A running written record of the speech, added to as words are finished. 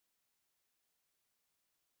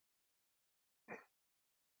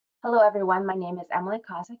Hello everyone, my name is Emily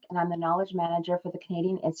Kosick and I'm the Knowledge Manager for the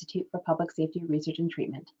Canadian Institute for Public Safety Research and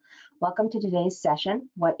Treatment. Welcome to today's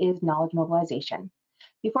session, What is Knowledge Mobilization?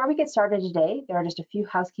 Before we get started today, there are just a few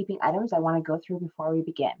housekeeping items I want to go through before we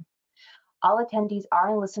begin. All attendees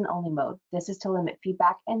are in listen-only mode. This is to limit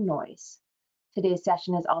feedback and noise. Today's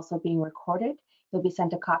session is also being recorded. You'll be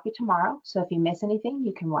sent a copy tomorrow, so if you miss anything,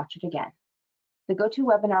 you can watch it again. The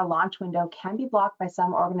GoToWebinar launch window can be blocked by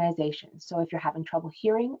some organizations, so if you're having trouble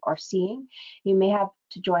hearing or seeing, you may have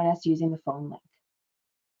to join us using the phone link.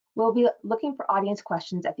 We'll be looking for audience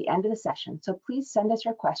questions at the end of the session, so please send us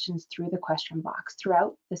your questions through the question box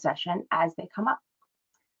throughout the session as they come up.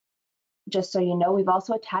 Just so you know, we've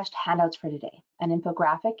also attached handouts for today, an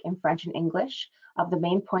infographic in French and English of the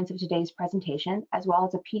main points of today's presentation, as well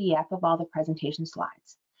as a PDF of all the presentation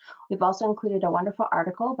slides. We've also included a wonderful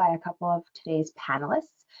article by a couple of today's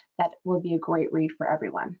panelists that will be a great read for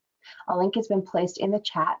everyone. A link has been placed in the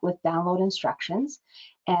chat with download instructions,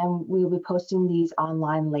 and we will be posting these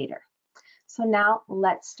online later. So now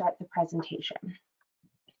let's start the presentation.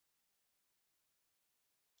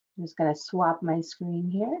 I'm just going to swap my screen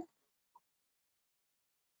here.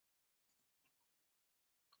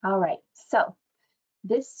 All right, so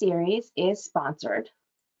this series is sponsored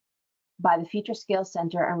by the Future Skills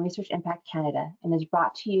Center and Research Impact Canada and is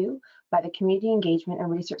brought to you by the Community Engagement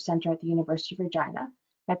and Research Center at the University of Regina.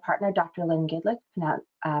 My partner, Dr. Lynn Gidlick,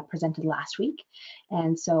 presented last week.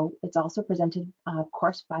 And so it's also presented, of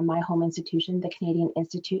course, by my home institution, the Canadian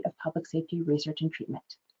Institute of Public Safety Research and Treatment.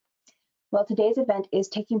 Well, today's event is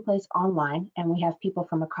taking place online, and we have people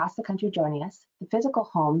from across the country joining us. The physical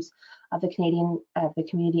homes of the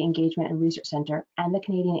Community Engagement and Research Center and the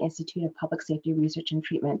Canadian Institute of Public Safety Research and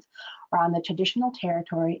Treatment are on the traditional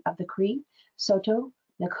territory of the Cree, Saulteaux,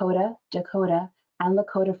 Nakota, Dakota, and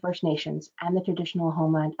Lakota First Nations, and the traditional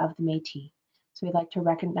homeland of the Métis. So we'd like to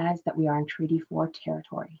recognize that we are in Treaty 4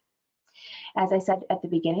 territory. As I said at the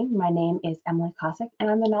beginning, my name is Emily Kosick, and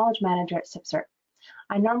I'm the Knowledge Manager at CIPSRT.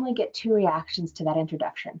 I normally get two reactions to that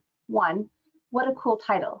introduction. One, what a cool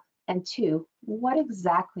title. And two, what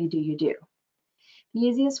exactly do you do? The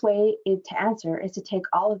easiest way to answer is to take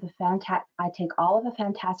all of the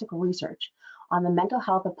fantastic research on the mental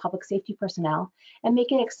health of public safety personnel and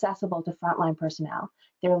make it accessible to frontline personnel,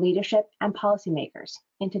 their leadership, and policymakers.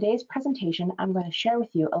 In today's presentation, I'm going to share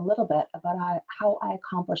with you a little bit about how I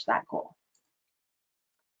accomplished that goal.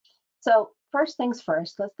 So first things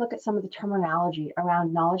first, let's look at some of the terminology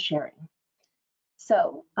around knowledge sharing.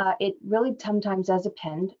 So it really sometimes does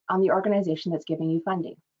depend on the organization that's giving you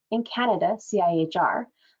funding. In Canada, CIHR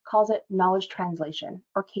calls it knowledge translation,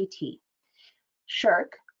 or KT. SSHRC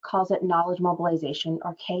calls it knowledge mobilization,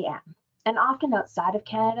 or KM. And often outside of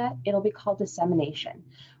Canada, it'll be called dissemination,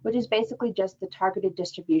 which is basically just the targeted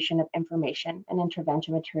distribution of information and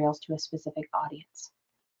intervention materials to a specific audience.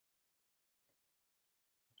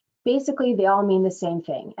 Basically, they all mean the same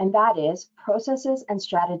thing, and that is processes and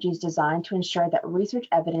strategies designed to ensure that research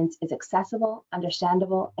evidence is accessible,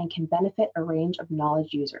 understandable, and can benefit a range of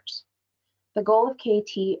knowledge users. The goal of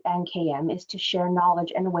KT and KM is to share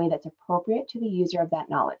knowledge in a way that's appropriate to the user of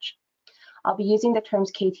that knowledge. I'll be using the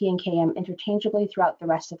terms KT and KM interchangeably throughout the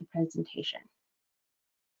rest of the presentation.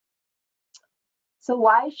 So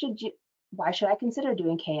why should I consider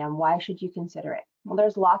doing KM? Why should you consider it? Well,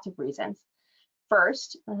 there's lots of reasons.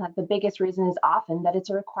 First, the biggest reason is often that it's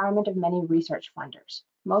a requirement of many research funders.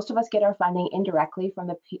 Most of us get our funding indirectly from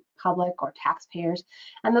the public or taxpayers,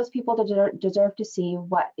 and those people deserve to see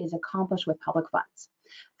what is accomplished with public funds.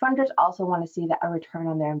 Funders also want to see a return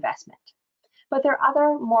on their investment. But there are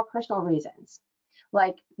other more personal reasons,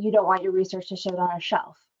 like you don't want your research to sit on a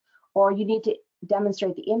shelf, or you need to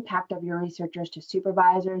demonstrate the impact of your researchers to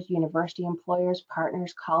supervisors, university employers,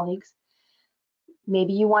 partners, colleagues.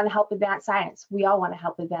 Maybe you want to help advance science. We all want to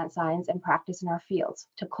help advance science and practice in our fields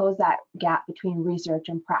to close that gap between research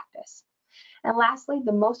and practice. And lastly,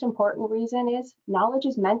 the most important reason is knowledge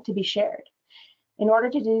is meant to be shared. In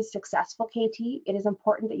order to do successful KT, it is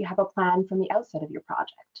important that you have a plan from the outset of your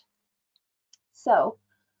project. So,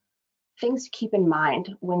 things to keep in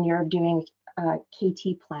mind when you're doing a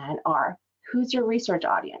KT plan are, who's your research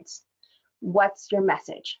audience? What's your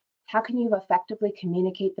message? How can you effectively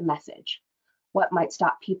communicate the message? What might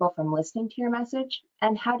stop people from listening to your message?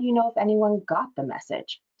 And how do you know if anyone got the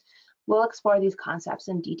message? We'll explore these concepts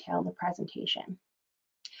in detail in the presentation.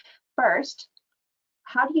 First,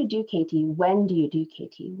 how do you do KT? When do you do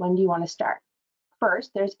KT? When do you want to start?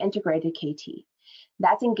 First, there's integrated KT.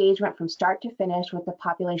 That's engagement from start to finish with the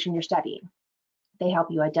population you're studying. They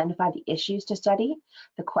help you identify the issues to study,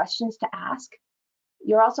 the questions to ask,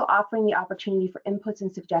 You're also offering the opportunity for inputs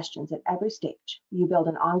and suggestions at every stage. You build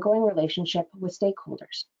an ongoing relationship with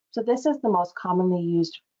stakeholders. So this is the most commonly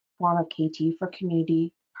used form of KT for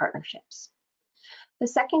community partnerships. The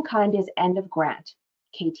second kind is end of grant,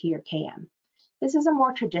 KT or KM. This is a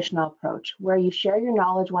more traditional approach where you share your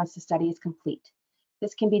knowledge once the study is complete.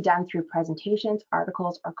 This can be done through presentations,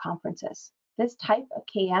 articles, or conferences. This type of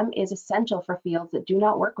KM is essential for fields that do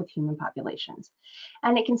not work with human populations,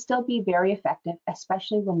 and it can still be very effective,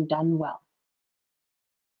 especially when done well.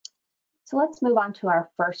 So let's move on to our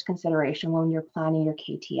first consideration when you're planning your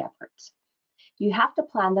KT efforts. You have to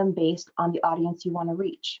plan them based on the audience you want to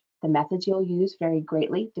reach. The methods you'll use vary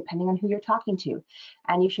greatly depending on who you're talking to,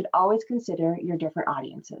 and you should always consider your different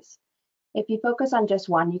audiences. If you focus on just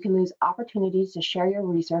one, you can lose opportunities to share your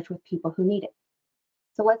research with people who need it.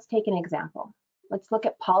 So let's take an example. Let's look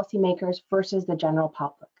at policymakers versus the general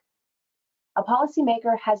public. A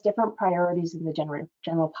policymaker has different priorities than the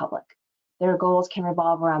general public. Their goals can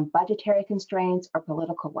revolve around budgetary constraints or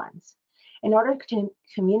political ones. In order to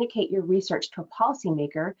communicate your research to a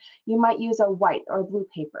policymaker, you might use a white or blue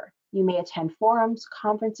paper. You may attend forums,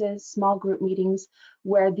 conferences, small group meetings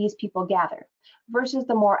where these people gather, versus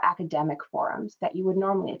the more academic forums that you would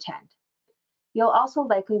normally attend. You'll also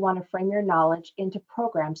likely want to frame your knowledge into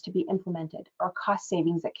programs to be implemented or cost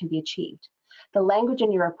savings that can be achieved. The language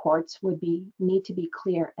in your reports would need to be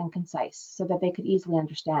clear and concise so that they could easily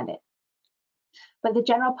understand it. But the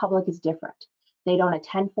general public is different. They don't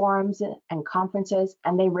attend forums and conferences,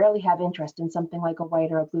 and they rarely have interest in something like a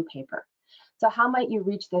white or a blue paper. So how might you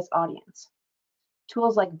reach this audience?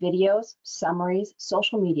 Tools like videos, summaries,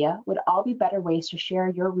 social media would all be better ways to share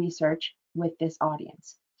your research with this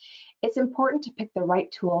audience. It's important to pick the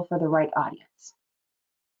right tool for the right audience.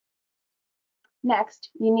 Next,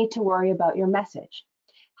 you need to worry about your message.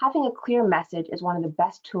 Having a clear message is one of the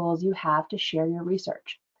best tools you have to share your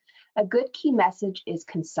research. A good key message is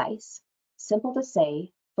concise, simple to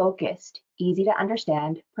say, focused, easy to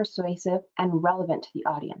understand, persuasive, and relevant to the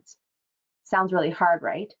audience. Sounds really hard,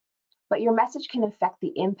 right? But your message can affect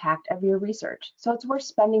the impact of your research, so it's worth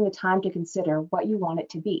spending the time to consider what you want it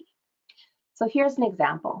to be. So here's an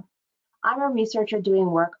example. I'm a researcher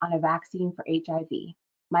doing work on a vaccine for HIV.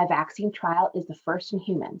 My vaccine trial is the first in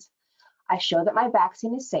humans. I show that my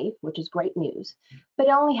vaccine is safe, which is great news, but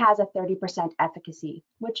it only has a 30% efficacy,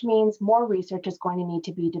 which means more research is going to need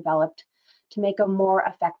to be developed to make a more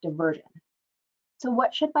effective version. So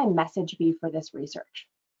what should my message be for this research?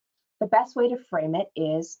 The best way to frame it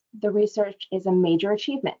is the research is a major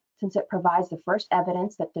achievement since it provides the first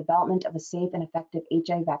evidence that development of a safe and effective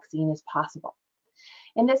HIV vaccine is possible.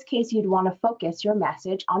 In this case, you'd want to focus your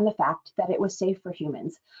message on the fact that it was safe for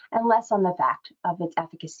humans and less on the fact of its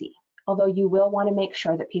efficacy, although you will want to make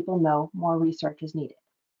sure that people know more research is needed.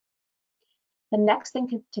 The next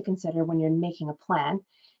thing to consider when you're making a plan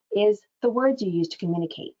is the words you use to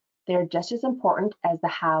communicate. They're just as important as the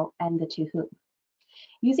how and the to whom.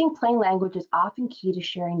 Using plain language is often key to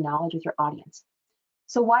sharing knowledge with your audience.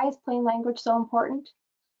 So why is plain language so important?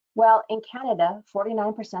 Well, in Canada,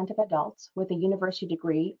 49% of adults with a university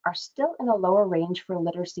degree are still in the lower range for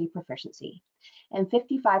literacy proficiency, and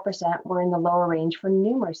 55% were in the lower range for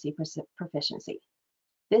numeracy proficiency.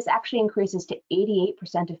 This actually increases to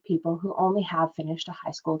 88% of people who only have finished a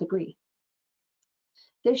high school degree.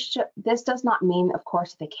 This does not mean, of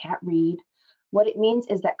course, they can't read. What it means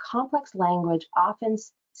is that complex language, often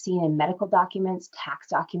seen in medical documents, tax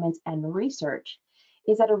documents, and research,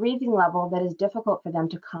 is at a reading level that is difficult for them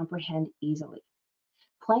to comprehend easily.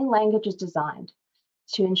 Plain language is designed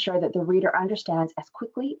to ensure that the reader understands as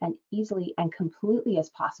quickly and easily and completely as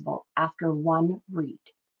possible after one read.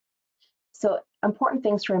 So important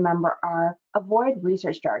things to remember are avoid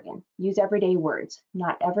research jargon, use everyday words.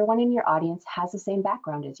 Not everyone in your audience has the same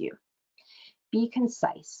background as you. Be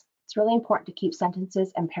concise. It's really important to keep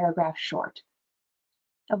sentences and paragraphs short.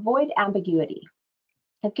 Avoid ambiguity.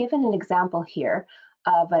 I've given an example here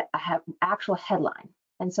of an actual headline.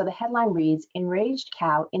 And so the headline reads, "Enraged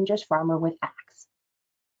cow injures farmer with axe."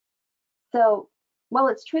 So while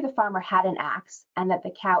it's true the farmer had an axe and that the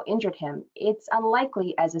cow injured him, it's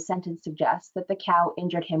unlikely, as the sentence suggests, that the cow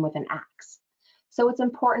injured him with an axe. So it's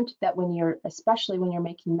important that especially when you're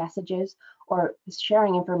making messages or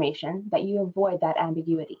sharing information, that you avoid that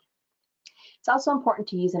ambiguity. It's also important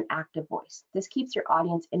to use an active voice. This keeps your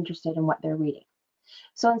audience interested in what they're reading.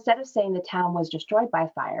 So instead of saying the town was destroyed by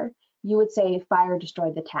fire, you would say fire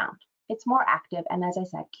destroyed the town. It's more active and, as I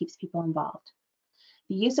said, keeps people involved.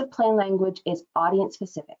 The use of plain language is audience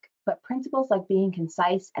specific, but principles like being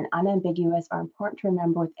concise and unambiguous are important to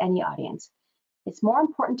remember with any audience. It's more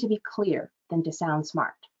important to be clear than to sound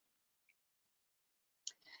smart.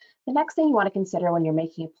 The next thing you want to consider when you're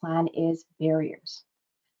making a plan is barriers.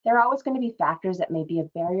 There are always going to be factors that may be a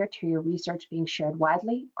barrier to your research being shared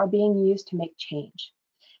widely or being used to make change.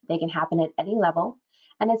 They can happen at any level,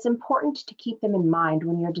 and it's important to keep them in mind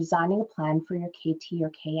when you're designing a plan for your KT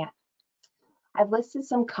or KM. I've listed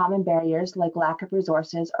some common barriers like lack of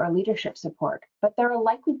resources or leadership support, but there are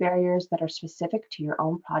likely barriers that are specific to your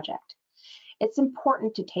own project. It's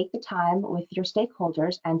important to take the time with your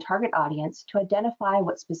stakeholders and target audience to identify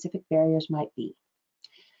what specific barriers might be.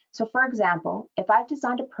 So for example, if I've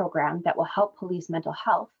designed a program that will help police mental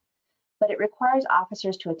health, but it requires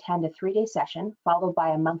officers to attend a 3-day session followed by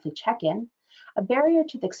a monthly check-in, a barrier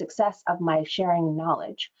to the success of my sharing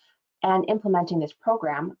knowledge and implementing this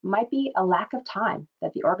program might be a lack of time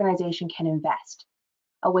that the organization can invest.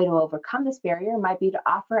 A way to overcome this barrier might be to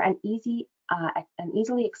offer an easily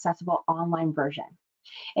accessible online version.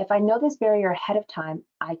 If I know this barrier ahead of time,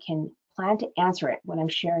 I can plan to answer it when I'm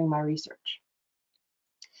sharing my research.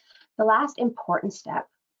 The last important step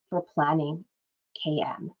for planning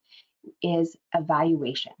KM is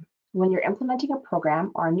evaluation. When you're implementing a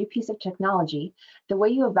program or a new piece of technology, the way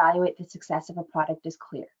you evaluate the success of a product is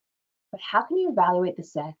clear. But how can you evaluate the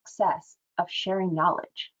success of sharing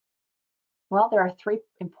knowledge? Well, there are 3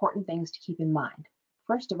 important things to keep in mind.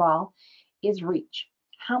 First of all, is reach.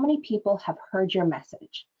 How many people have heard your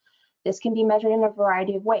message? This can be measured in a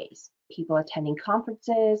variety of ways. People attending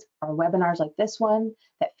conferences or webinars like this one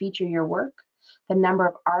that feature your work, the number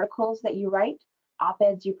of articles that you write,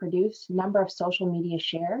 op-eds you produce, number of social media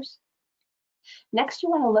shares. Next, you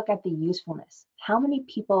want to look at the usefulness. How many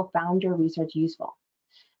people found your research useful?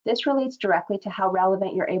 This relates directly to how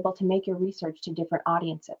relevant you're able to make your research to different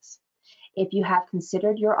audiences. If you have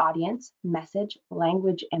considered your audience, message,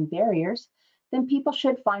 language, and barriers, then people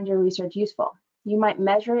should find your research useful. You might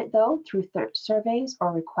measure it though through surveys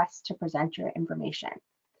or requests to present your information.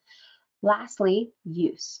 Lastly,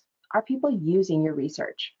 use. Are people using your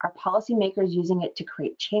research? Are policymakers using it to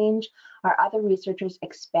create change? Are other researchers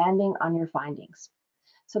expanding on your findings?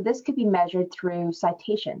 So this could be measured through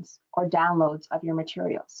citations or downloads of your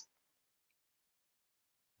materials.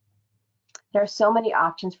 There are so many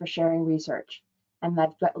options for sharing research, and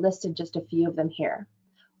I've listed just a few of them here.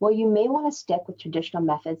 While you may want to stick with traditional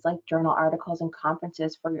methods like journal articles and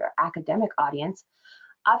conferences for your academic audience,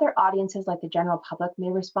 other audiences like the general public may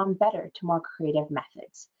respond better to more creative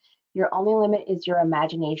methods. Your only limit is your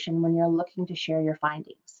imagination when you're looking to share your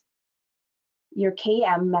findings. Your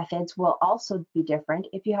KM methods will also be different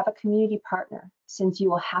if you have a community partner, since you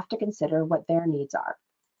will have to consider what their needs are.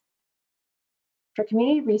 For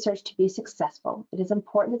community research to be successful, it is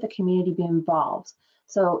important that the community be involved.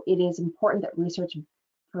 So it is important that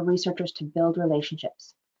for researchers to build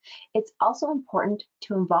relationships. It's also important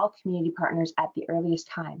to involve community partners at the earliest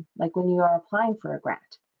time, like when you are applying for a grant.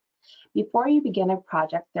 Before you begin a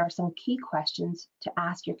project, there are some key questions to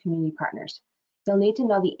ask your community partners. You'll need to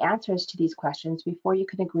know the answers to these questions before you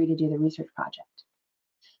can agree to do the research project.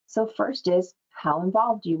 So first is, how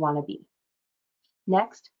involved do you want to be?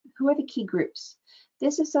 Next, who are the key groups?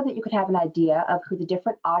 This is so that you could have an idea of who the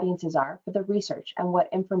different audiences are for the research and what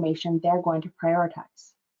information they're going to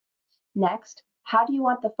prioritize. Next, how do you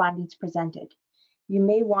want the findings presented? You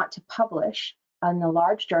may want to publish in a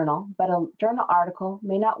large journal, but a journal article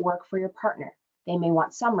may not work for your partner. They may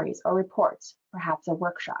want summaries or reports, perhaps a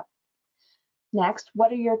workshop. Next,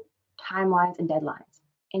 what are your timelines and deadlines?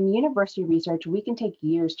 In university research, we can take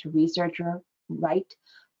years to research or write,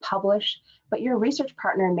 publish, but your research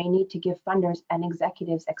partner may need to give funders and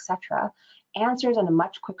executives, etc., answers at a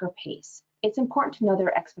much quicker pace. It's important to know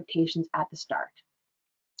their expectations at the start.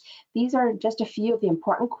 These are just a few of the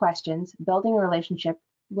important questions. Building a relationship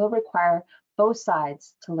will require both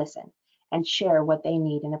sides to listen and share what they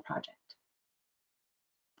need in a project.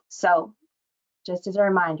 So, just as a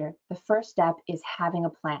reminder, the first step is having a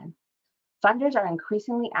plan. Funders are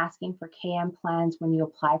increasingly asking for KM plans when you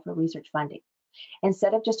apply for research funding.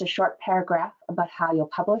 Instead of just a short paragraph about how you'll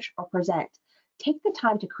publish or present, take the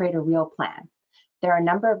time to create a real plan. There are a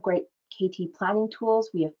number of great KT planning tools,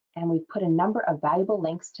 we've put a number of valuable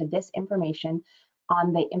links to this information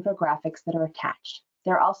on the infographics that are attached.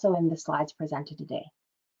 They're also in the slides presented today.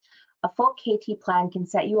 A full KT plan can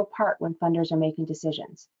set you apart when funders are making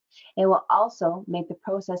decisions. It will also make the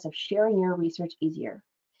process of sharing your research easier.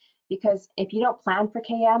 Because if you don't plan for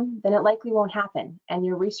KM, then it likely won't happen and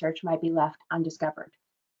your research might be left undiscovered.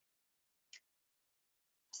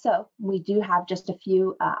 So we do have just a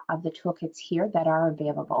few of the toolkits here that are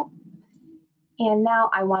available. And now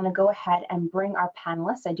I want to go ahead and bring our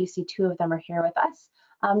panelists. I do see 2 of them are here with us.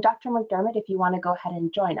 Dr. McDermott, if you want to go ahead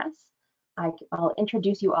and join us, I'll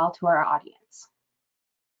introduce you all to our audience.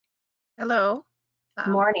 Hello.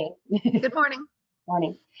 Morning. Good morning.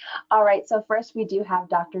 Morning. All right, so first we do have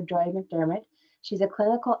Dr. Joy McDermott. She's a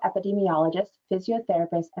clinical epidemiologist,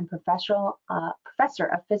 physiotherapist, and professor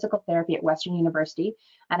of physical therapy at Western University.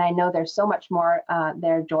 And I know there's so much more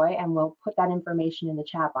there, Joy, and we'll put that information in the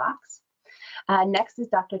chat box. Next is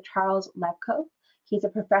Dr. Charles Lepko. He's a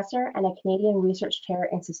professor and a Canadian Research Chair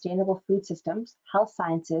in Sustainable Food Systems, Health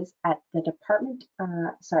Sciences at the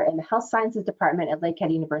in the Health Sciences Department at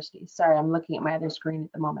Lakehead University. Sorry, I'm looking at my other screen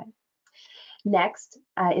at the moment. Next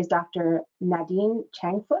is Dr. Nadine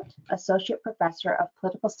Changfoot, Associate Professor of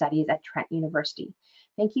Political Studies at Trent University.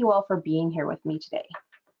 Thank you all for being here with me today.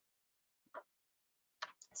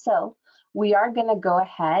 So we are going to go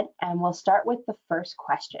ahead and we'll start with the first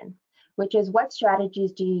question, which is what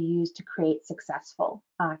strategies do you use to create successful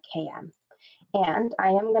KM? And I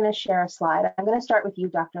am going to share a slide. I'm going to start with you,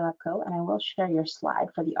 Dr. Lepko, and I will share your slide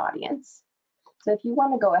for the audience. So if you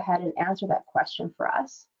want to go ahead and answer that question for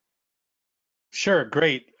us. Sure,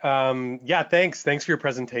 great. Yeah, thanks for your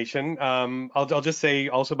presentation. I'll just say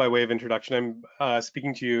also by way of introduction, I'm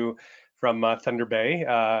speaking to you from Thunder Bay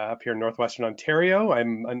up here in northwestern Ontario.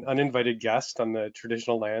 I'm an uninvited guest on the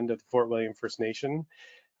traditional land of the Fort William First Nation,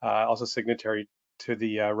 also signatory to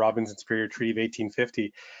the Robins and Superior Treaty of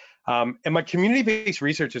 1850. And my community-based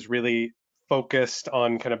research is really focused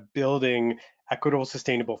on kind of building equitable,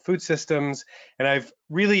 sustainable food systems. And I've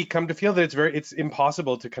really come to feel that it's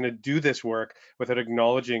impossible to kind of do this work without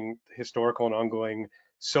acknowledging the historical and ongoing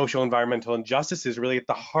social, environmental injustices really at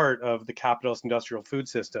the heart of the capitalist industrial food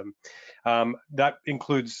system. That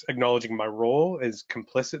includes acknowledging my role as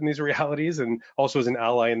complicit in these realities and also as an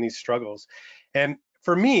ally in these struggles. And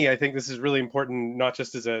for me, I think this is really important, not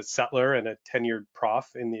just as a settler and a tenured prof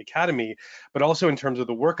in the academy, but also in terms of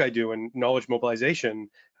the work I do, and knowledge mobilization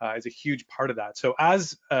is a huge part of that. So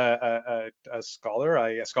as a scholar,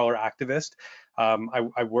 a scholar activist,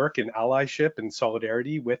 I work in allyship and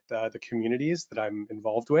solidarity with the communities that I'm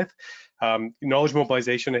involved with. Knowledge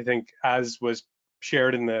mobilization, I think, as was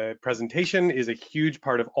shared in the presentation, is a huge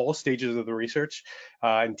part of all stages of the research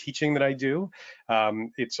and teaching that I do.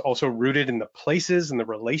 It's also rooted in the places and the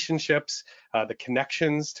relationships, the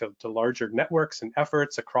connections to larger networks and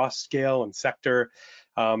efforts across scale and sector.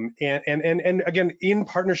 And again, in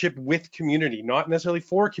partnership with community, not necessarily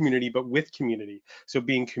for community, but with community. So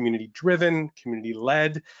being community driven, community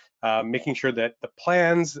led, making sure that the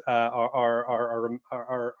plans are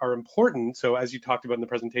important. So as you talked about in the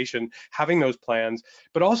presentation, having those plans,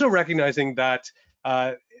 but also recognizing that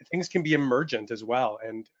things can be emergent as well.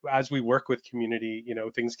 And as we work with community,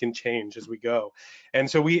 things can change as we go. And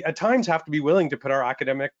so we at times have to be willing to put our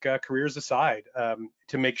academic careers aside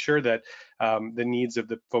to make sure that the needs of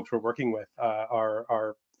the folks we're working with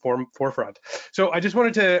are forefront. So I just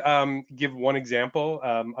wanted to give one example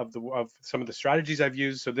of some of the strategies I've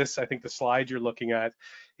used. So this, I think the slide you're looking at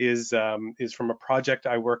is from a project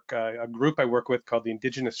a group I work with called the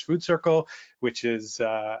Indigenous Food Circle, which is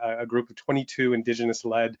a group of 22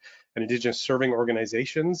 Indigenous-led and Indigenous serving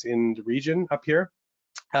organizations in the region up here,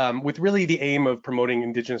 with really the aim of promoting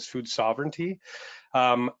Indigenous food sovereignty.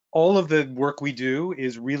 All of the work we do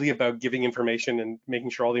is really about giving information and making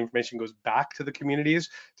sure all the information goes back to the communities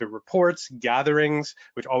through reports, gatherings,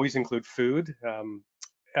 which always include food,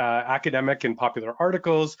 academic and popular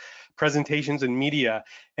articles, presentations, and media.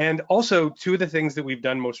 And also, two of the things that we've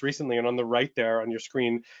done most recently, and on the right there on your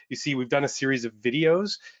screen, you see we've done a series of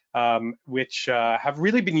videos which have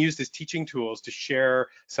really been used as teaching tools to share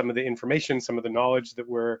some of the information, some of the knowledge that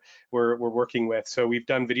we're working with. So we've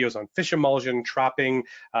done videos on fish emulsion, trapping,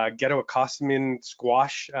 ghetto acostamine,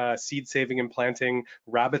 squash, seed saving and planting,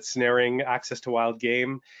 rabbit snaring, access to wild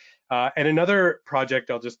game. And another project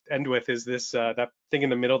I'll just end with is this, that thing in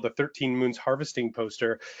the middle, the 13 Moons harvesting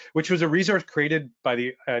poster, which was a resource created by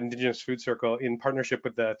the Indigenous Food Circle in partnership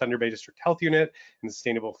with the Thunder Bay District Health Unit and the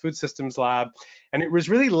Sustainable Food Systems Lab. And it was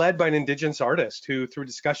really led by an Indigenous artist who, through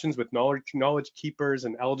discussions with knowledge keepers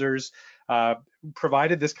and elders,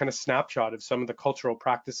 provided this kind of snapshot of some of the cultural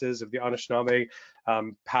practices of the Anishinaabe,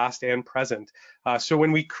 past and present. So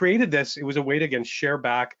when we created this, it was a way to, again, share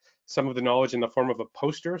back some of the knowledge in the form of a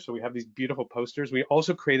poster. So we have these beautiful posters. We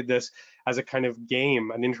also created this as a kind of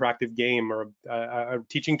game, an interactive game or a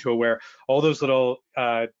teaching tool where all those little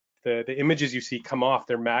the images you see come off,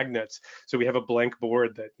 they're magnets. So we have a blank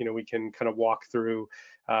board that we can kind of walk through,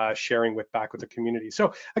 sharing back with the community.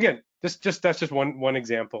 So again, that's just one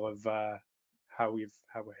example of how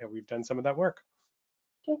we've done some of that work.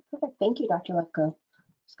 Okay, perfect. Thank you, Dr. Lepko.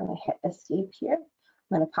 Just going to hit escape here.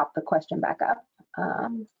 I'm going to pop the question back up.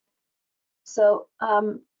 So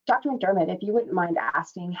Dr. McDermott, if you wouldn't mind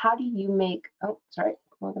asking, how do you make, oh, sorry,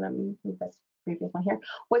 we're going to move this previous one here.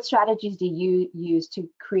 What strategies do you use to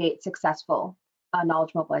create successful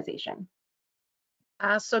knowledge mobilization?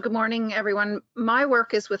 So good morning, everyone. My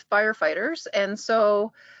work is with firefighters, and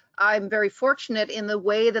so I'm very fortunate in the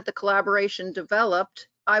way that the collaboration developed.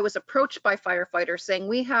 I was approached by firefighters saying,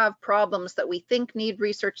 we have problems that we think need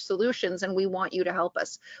research solutions and we want you to help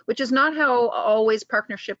us, which is not how always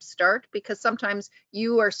partnerships start, because sometimes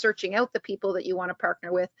you are searching out the people that you want to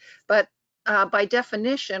partner with. But by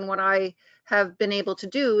definition, what I have been able to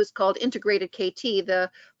do is called integrated KT.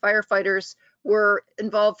 The firefighters were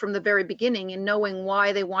involved from the very beginning in knowing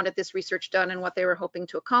why they wanted this research done and what they were hoping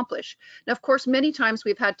to accomplish. Now, of course, many times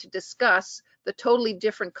we've had to discuss the totally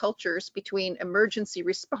different cultures between emergency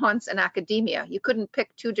response and academia. You couldn't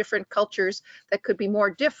pick two different cultures that could be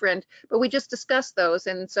more different, but we just discussed those.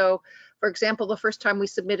 And so, for example, the first time we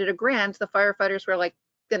submitted a grant, the firefighters were like,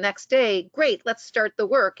 the next day, great, let's start the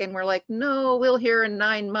work. And we're like, no, we'll hear in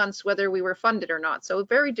 9 months whether we were funded or not. So a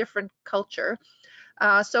very different culture.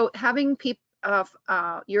 So having people,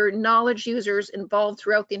 your knowledge users involved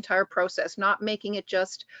throughout the entire process, not making it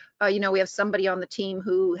just, we have somebody on the team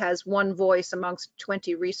who has one voice amongst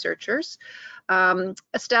 20 researchers.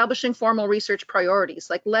 Establishing formal research priorities,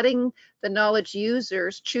 like letting the knowledge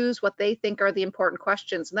users choose what they think are the important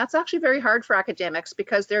questions. And that's actually very hard for academics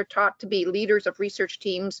because they're taught to be leaders of research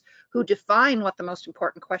teams who define what the most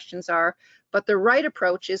important questions are. But the right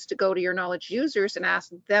approach is to go to your knowledge users and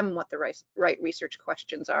ask them what the right research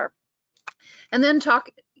questions are. And then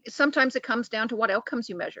sometimes it comes down to what outcomes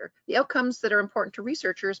you measure. The outcomes that are important to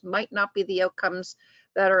researchers might not be the outcomes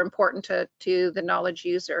that are important to the knowledge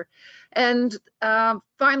user. And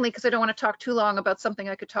finally, because I don't want to talk too long about something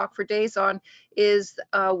I could talk for days on, is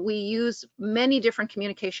we use many different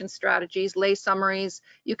communication strategies, lay summaries.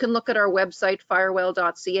 You can look at our website,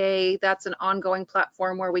 firewell.ca. That's an ongoing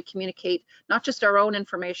platform where we communicate not just our own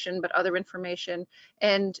information, but other information,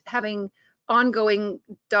 and having ongoing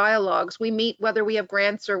dialogues. We meet whether we have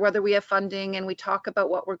grants or whether we have funding, and we talk about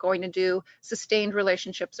what we're going to do. Sustained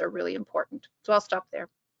relationships are really important. So I'll stop there.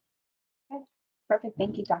 Okay. Perfect.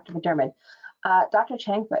 Thank you, Dr. McDermott. Dr.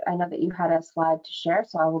 Chang, but I know that you had a slide to share,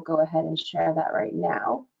 so I will go ahead and share that right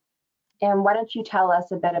now. And why don't you tell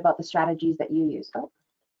us a bit about the strategies that you use?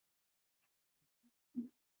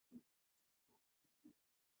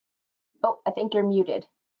 Oh, I think you're muted.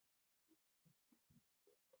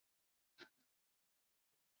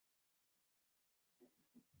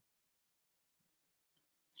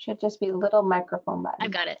 Should just be a little microphone button. I've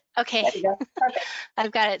got it. Okay. There you go. Perfect.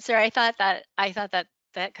 I've got it. Sorry, I thought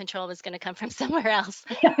that control was going to come from somewhere else.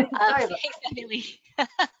 Thanks, Emily.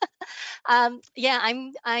 Yeah,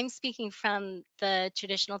 I'm speaking from the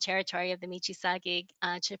traditional territory of the Michi-Saagiig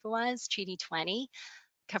Chippewas, Treaty 20,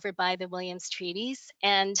 covered by the Williams Treaties.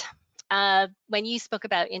 And when you spoke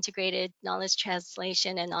about integrated knowledge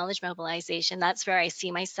translation and knowledge mobilization, that's where I see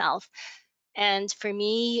myself. And for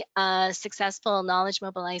me, successful knowledge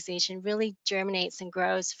mobilization really germinates and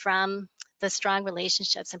grows from the strong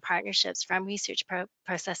relationships and partnerships from research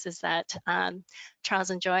processes that Charles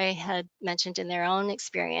and Joy had mentioned in their own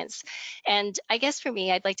experience. And I guess for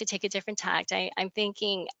me, I'd like to take a different tact. I'm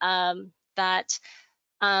thinking that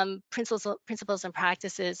principles and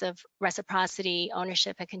practices of reciprocity,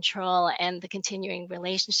 ownership, and control, and the continuing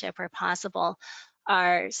relationship where possible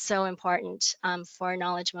are so important for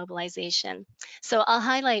knowledge mobilization. So I'll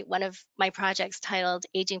highlight one of my projects titled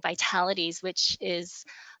Aging Vitalities, which is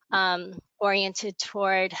oriented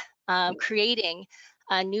toward creating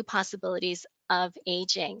new possibilities of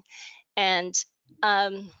aging. And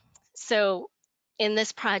so in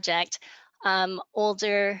this project,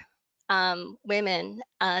 older women,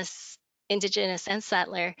 Indigenous and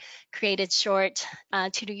settler, created short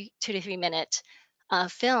 2 to 3 minute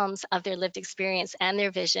films of their lived experience and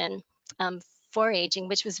their vision for aging,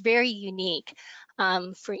 which was very unique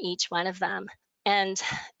for each one of them. And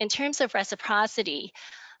in terms of reciprocity,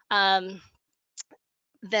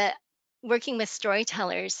 that working with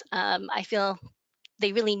storytellers, I feel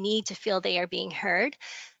they really need to feel they are being heard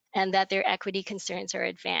and that their equity concerns are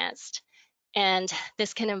advanced. And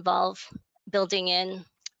this can involve building in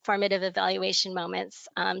formative evaluation moments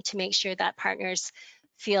to make sure that partners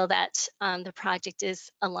feel that the project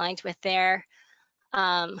is aligned with their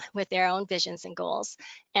own visions and goals.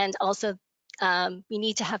 And also, we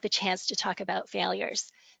need to have the chance to talk about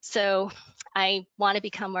failures. So I want to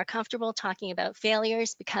become more comfortable talking about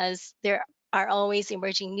failures because there are always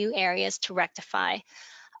emerging new areas to rectify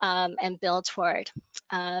and build toward,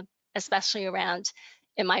 especially around,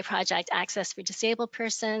 in my project, access for disabled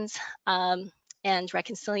persons and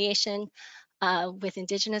reconciliation with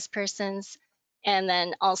Indigenous persons, And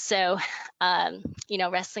then also, you know,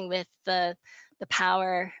 wrestling with the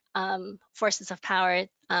power, forces of power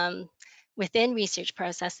within research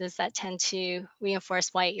processes that tend to reinforce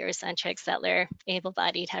white Eurocentric, settler,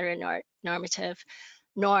 able-bodied, heteronormative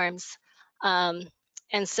norms. And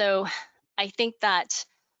so I think that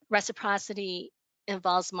reciprocity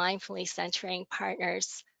involves mindfully centering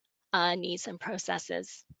partners' needs and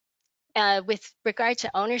processes. With regard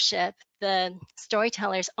to ownership, the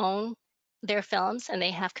storytellers own their films and they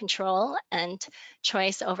have control and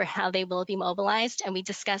choice over how they will be mobilized. And we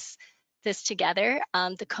discuss this together,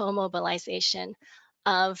 the co-mobilization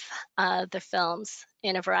of the films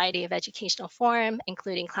in a variety of educational forums,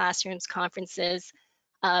 including classrooms, conferences,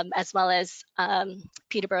 as well as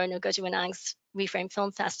Peterborough Ngozi Reframe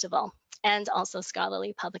Film Festival, and also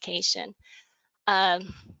scholarly publication.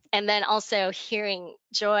 And then also hearing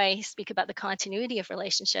Joy speak about the continuity of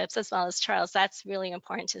relationships, as well as Charles, that's really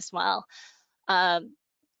important as well.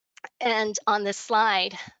 And on this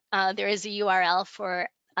slide, there is a URL for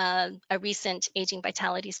a recent Aging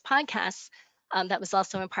Vitalities podcast that was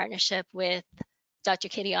also in partnership with Dr.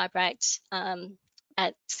 Katie Albrecht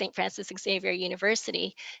at St. Francis Xavier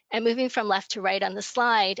University. And moving from left to right on the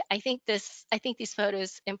slide, I think these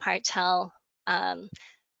photos in part tell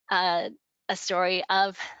a story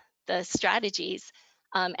of the strategies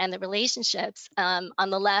and the relationships. On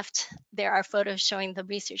the left, there are photos showing the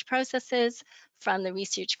research processes from the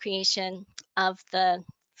research creation of the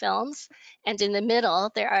films. And in the middle,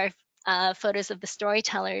 there are photos of the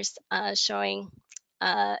storytellers showing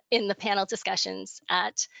in the panel discussions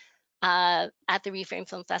at the Reframe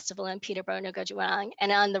Film Festival in Peterborough, Ngozi.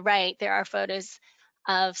 And on the right, there are photos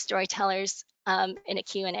of storytellers in a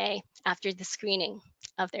Q&A after the screening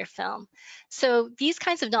of their film. So these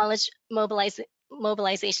kinds of knowledge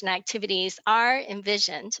mobilization activities are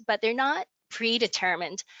envisioned, but they're not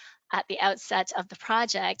predetermined at the outset of the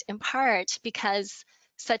project, in part because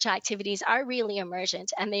such activities are really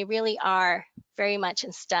emergent and they really are very much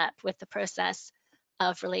in step with the process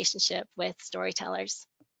of relationship with storytellers.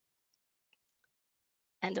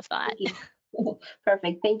 End of thought.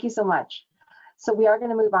 Perfect. Thank you so much. So we are going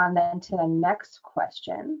to move on then to the next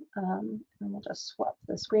question. And we'll just swap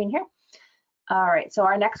the screen here. All right. So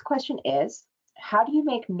our next question is, how do you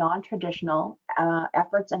make non-traditional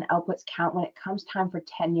efforts and outputs count when it comes time for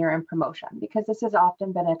tenure and promotion? Because this has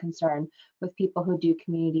often been a concern with people who do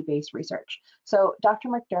community-based research. So Dr.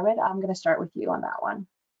 McDermott, I'm going to start with you on that one.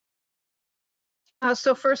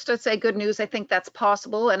 So first, I'd say good news. I think that's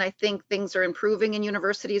possible, and I think things are improving in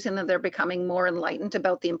universities and that they're becoming more enlightened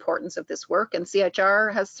about the importance of this work. And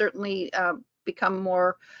CIHR has certainly become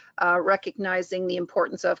more recognizing the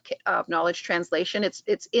importance of knowledge translation.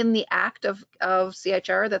 It's in the act of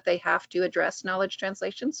CIHR that they have to address knowledge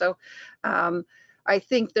translation. So I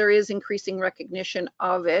think there is increasing recognition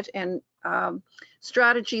of it, and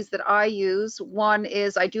strategies that I use. One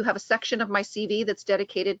is I do have a section of my CV that's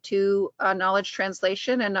dedicated to knowledge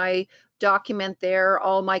translation, and I document there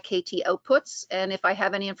all my KT outputs. And if I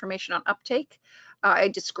have any information on uptake, I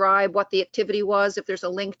describe what the activity was, if there's a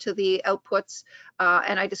link to the outputs,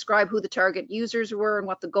 and I describe who the target users were and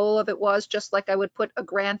what the goal of it was, just like I would put a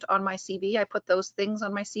grant on my CV. I put those things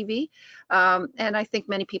on my CV, and I think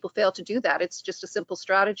many people fail to do that. It's just a simple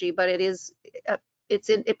strategy, but it is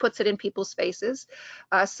it puts it in people's faces.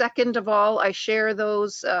 Second of all, I share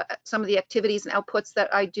those some of the activities and outputs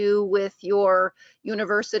that I do with your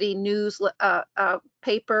university news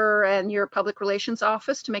paper and your public relations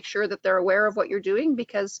office to make sure that they're aware of what you're doing,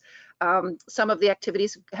 because some of the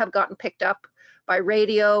activities have gotten picked up by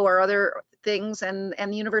radio or other things, and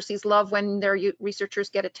the universities love when their researchers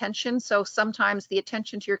get attention. So sometimes the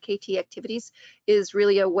attention to your KT activities is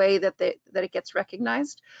really a way that it gets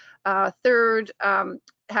recognized. Third,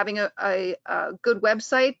 having a good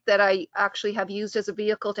website that I actually have used as a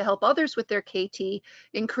vehicle to help others with their KT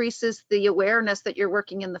increases the awareness that you're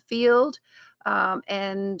working in the field,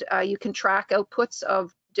 and you can track outputs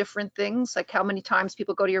of different things, like how many times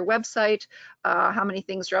people go to your website, how many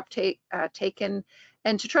things are taken,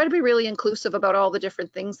 and to try to be really inclusive about all the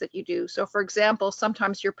different things that you do. So for example,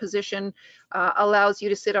 sometimes your position allows you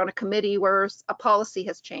to sit on a committee where a policy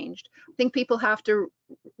has changed. I think people have to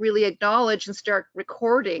really acknowledge and start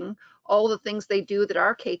recording all the things they do that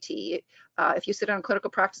are KT. If you sit on a clinical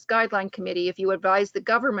practice guideline committee, if you advise the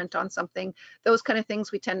government on something, those kind of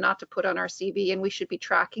things we tend not to put on our CV, and we should be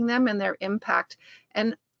tracking them and their impact.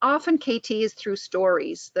 And often KT is through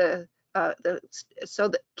stories, so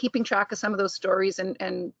that keeping track of some of those stories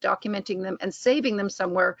and documenting them and saving them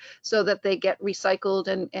somewhere so that they get recycled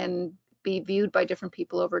and be viewed by different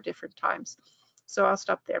people over different times. So I'll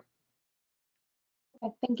stop there.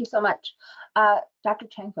 Okay, thank you so much. Dr.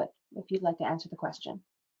 Chankfoot, if you'd like to answer the question.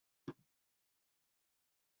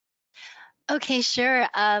 Okay, sure.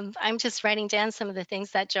 I'm just writing down some of the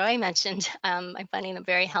things that Joy mentioned. I'm finding them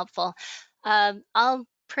very helpful. I'll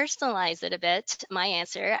personalize it a bit, my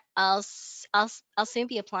answer. I'll soon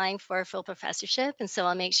be applying for a full professorship, and so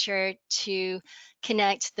I'll make sure to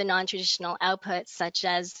connect the non-traditional outputs, such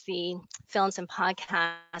as the films and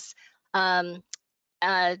podcasts, um,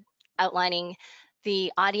 uh, outlining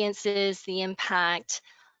the audiences, the impact,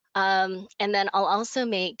 and then I'll also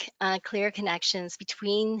make clear connections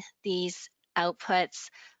between these outputs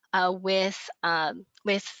with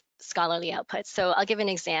scholarly outputs. So I'll give an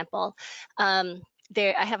example. I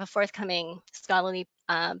have a forthcoming scholarly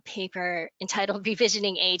paper entitled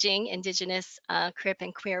Revisioning Aging, Indigenous, Crip,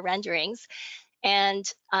 and Queer Renderings. And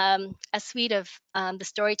a suite of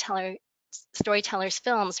the storytellers'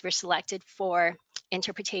 films were selected for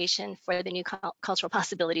interpretation for the new cultural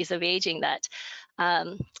possibilities of aging that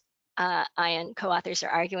I and co-authors are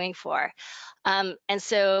arguing for. And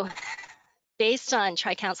so based on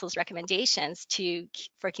Tri-Council's recommendations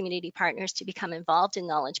for community partners to become involved in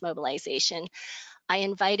knowledge mobilization, I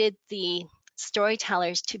invited the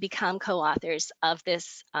storytellers to become co-authors of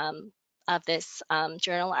this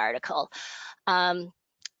journal article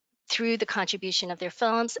through the contribution of their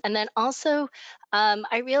films. And then also,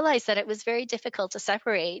 I realized that it was very difficult to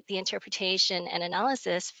separate the interpretation and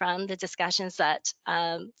analysis from the discussions that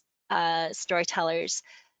storytellers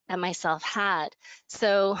and myself had.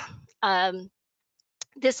 So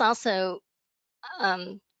this also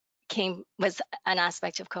was an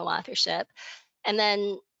aspect of co-authorship. And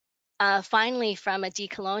then finally, from a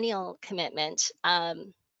decolonial commitment,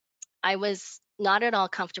 I was not at all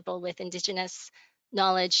comfortable with Indigenous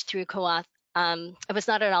knowledge through co-author. I was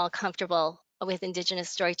not at all comfortable with Indigenous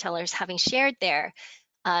storytellers having shared their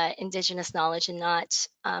Indigenous knowledge and not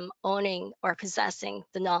owning or possessing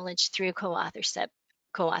the knowledge through co-authorship.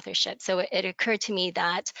 So it occurred to me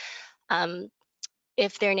that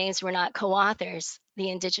if their names were not co-authors, the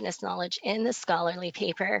Indigenous knowledge in the scholarly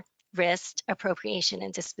paper risked appropriation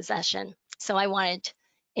and dispossession. So I wanted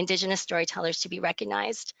Indigenous storytellers to be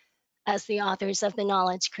recognized as the authors of the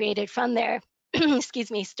knowledge created from their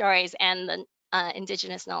stories and the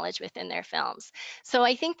Indigenous knowledge within their films. So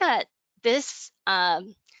I think that this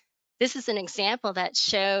is an example that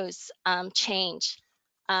shows change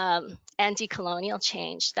and decolonial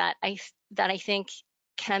change that I think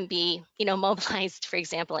can be mobilized, for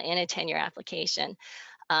example, in a tenure application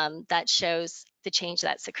that shows the change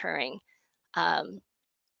that's occurring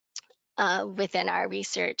within our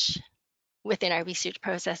research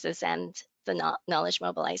processes and the knowledge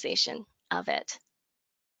mobilization of it.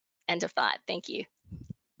 End of thought. Thank you.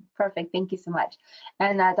 Perfect. Thank you so much.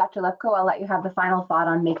 And Dr. Lefko, I'll let you have the final thought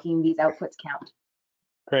on making these outputs count.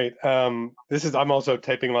 Great. I'm also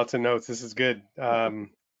typing lots of notes. This is good.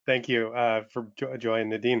 Thank you for Joy and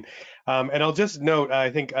Nadine. And I'll just note, I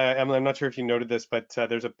think, Emily, I'm not sure if you noted this, but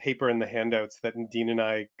there's a paper in the handouts that Nadine and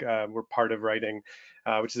I were part of writing,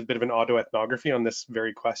 which is a bit of an autoethnography on this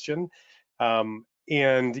very question.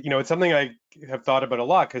 And it's something I have thought about a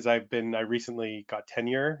lot because I recently got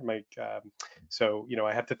tenure. So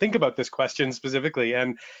I had to think about this question specifically.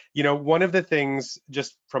 And one of the things,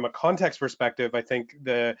 just from a context perspective, I think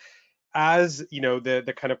the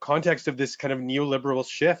kind of context of this kind of neoliberal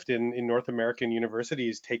shift in North American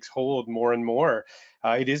universities takes hold more and more,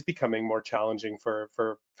 it is becoming more challenging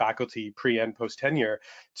for faculty pre and post tenure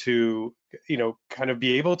to kind of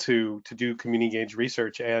be able to do community engaged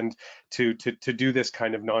research and to do this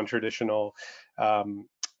kind of non-traditional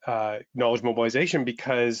knowledge mobilization,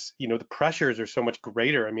 because the pressures are so much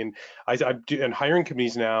greater. I mean, and hiring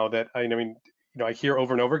committees now that I hear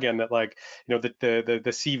over and over again that that the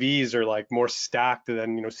CVs are like more stacked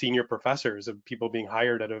than senior professors of people being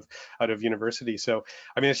hired out of university. So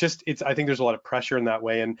I mean, I think there's a lot of pressure in that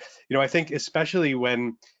way, and I think especially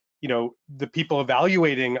when the people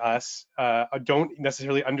evaluating us don't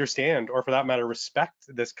necessarily understand, or for that matter respect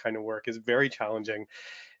this kind of work, is very challenging.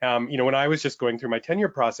 When I was just going through my tenure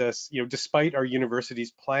process, despite our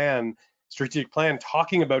university's strategic plan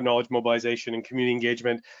talking about knowledge mobilization and community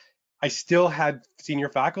engagement, I still had senior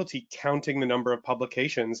faculty counting the number of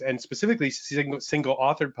publications, and specifically single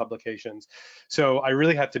authored publications. So I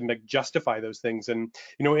really had to justify those things. And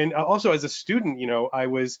and also as a student, I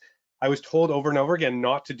was told over and over again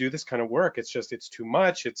not to do this kind of work. It's too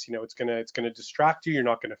much. It's gonna distract you. You're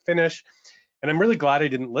not gonna finish. And I'm really glad I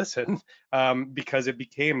didn't listen, because it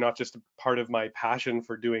became not just a part of my passion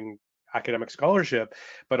for doing academic scholarship,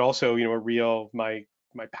 but also my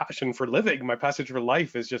my passion for living, my passion for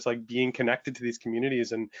life is just like being connected to these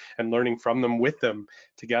communities and learning from them, with them,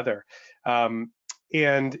 together.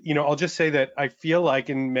 And I'll just say that I feel like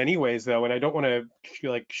in many ways though, and I don't want to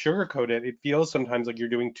like sugarcoat it, it feels sometimes like you're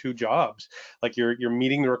doing two jobs. Like you're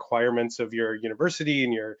meeting the requirements of your university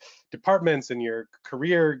and your departments and your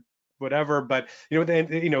career, whatever. But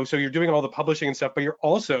then so you're doing all the publishing and stuff, but you're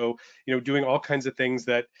also doing all kinds of things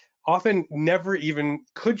that often never even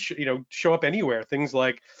could show up anywhere. Things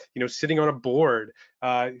like sitting on a board,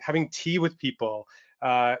 having tea with people,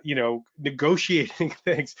 negotiating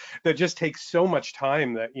things that just take so much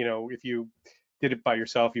time that if you did it by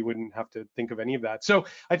yourself, you wouldn't have to think of any of that. So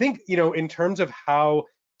I think in terms of how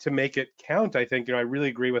to make it count, I think I really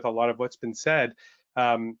agree with a lot of what's been said.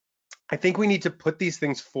 I think we need to put these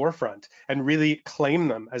things forefront and really claim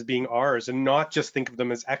them as being ours, and not just think of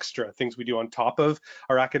them as extra things we do on top of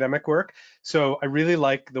our academic work. So I really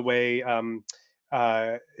like the way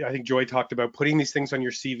I think Joy talked about putting these things on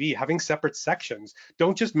your CV, having separate sections.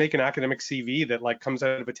 Don't just make an academic CV that like comes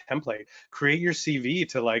out of a template. Create your CV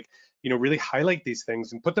to like really highlight these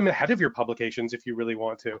things and put them ahead of your publications if you really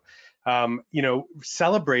want to.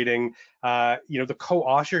 Celebrating the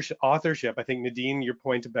co-authorship. I think Nadine, your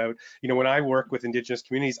point about when I work with Indigenous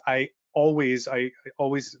communities, I always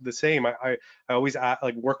the same. I always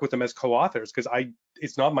like work with them as co-authors, because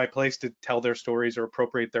it's not my place to tell their stories or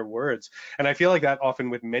appropriate their words. And I feel like that often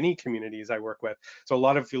with many communities I work with. So a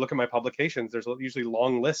lot of, if you look at my publications, there's usually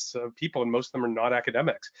long lists of people, and most of them are not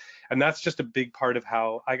academics. And that's just a big part of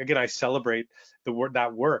how I celebrate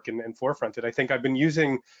that work and forefront it. I think I've been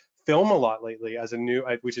using film a lot lately as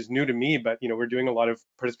which is new to me, but we're doing a lot of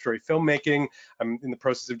participatory filmmaking. I'm in the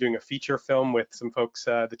process of doing a feature film with some folks,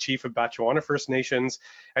 the chief of Batchewana First Nations,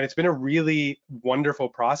 and it's been a really wonderful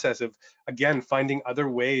process of, again, finding other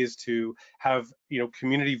ways to have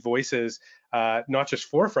community voices, not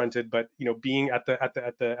just forefronted, but being at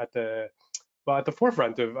the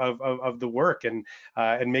forefront of the work, and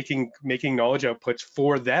making knowledge outputs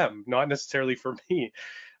for them, not necessarily for me.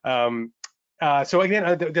 So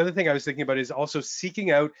again, the other thing I was thinking about is also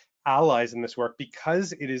seeking out allies in this work,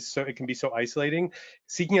 because it can be so isolating.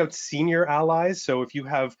 Seeking out senior allies. So if you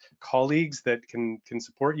have colleagues that can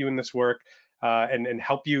support you in this work, and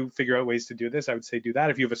help you figure out ways to do this, I would say do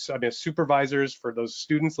that. If you have supervisors, for those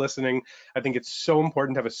students listening, I think it's so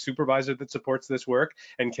important to have a supervisor that supports this work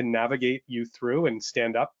and can navigate you through and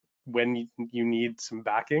stand up when you need some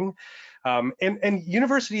backing. And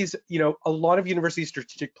universities, a lot of university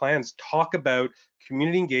strategic plans talk about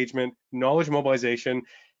community engagement, knowledge mobilization,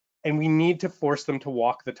 and we need to force them to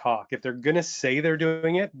walk the talk. If they're going to say they're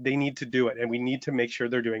doing it, they need to do it, and we need to make sure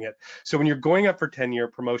they're doing it. So when you're going up for tenure,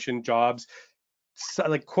 promotion, jobs,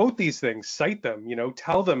 like quote these things, cite them,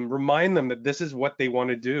 tell them, remind them that this is what they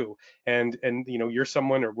want to do, and you're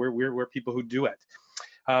someone, or we're people who do it.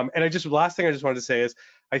 And last thing I just wanted to say is,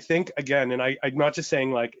 I think again, and I'm not just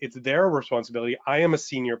saying like it's their responsibility. I'm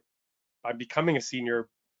becoming a senior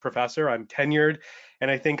professor, I'm tenured, and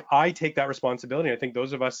I think I take that responsibility. I think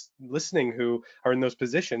those of us listening who are in those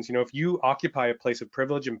positions, if you occupy a place of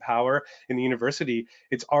privilege and power in the university,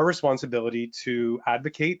 it's our responsibility to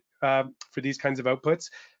advocate for these kinds of outputs,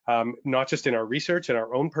 not just in our research and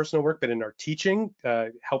our own personal work, but in our teaching,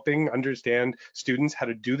 helping understand students how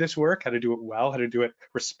to do this work, how to do it well, how to do it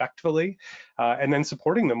respectfully, and then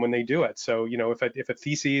supporting them when they do it. So, if a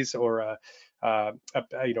thesis or a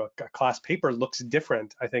class paper looks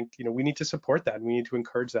different, I think we need to support that, and we need to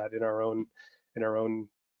encourage that in our own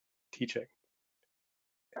teaching.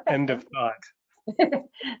 Perfect. End of thought.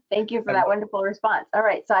 Thank you for that wonderful response. All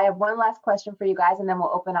right, so I have one last question for you guys, and then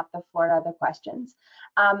we'll open up the floor to other questions.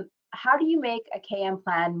 How do you make a KM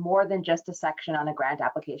plan more than just a section on a grant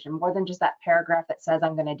application, more than just that paragraph that says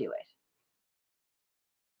I'm going to do it?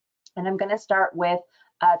 And I'm going to start with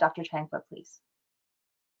Dr. Chancellor, please.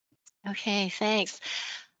 Okay, thanks.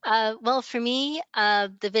 Well, for me,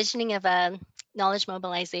 the visioning of a knowledge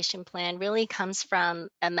mobilization plan really comes from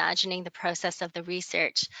imagining the process of the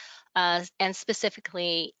research, and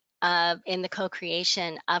specifically in the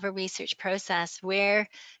co-creation of a research process where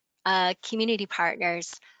community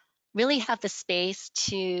partners really have the space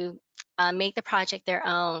to make the project their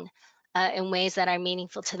own in ways that are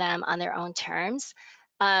meaningful to them on their own terms.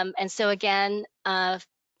 And so again, at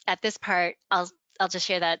this part, I'll just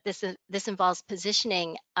share that this involves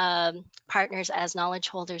positioning partners as knowledge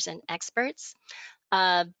holders and experts.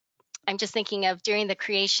 I'm just thinking of during the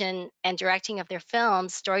creation and directing of their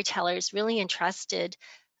films, storytellers really entrusted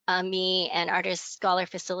me and artist scholar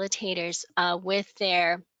facilitators with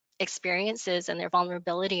their experiences and their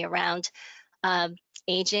vulnerability around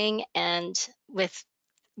aging, and with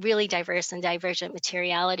really diverse and divergent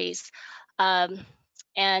materialities.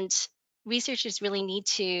 And researchers really need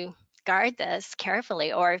to guard this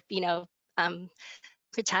carefully, or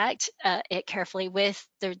protect it carefully with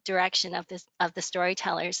the direction of the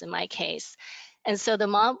storytellers in my case. And so the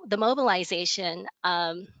mobilization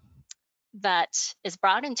that is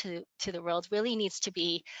brought into the world really needs to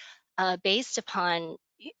be based upon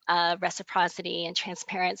reciprocity and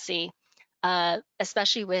transparency,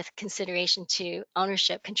 especially with consideration to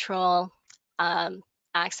ownership, control,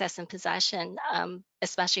 access and possession,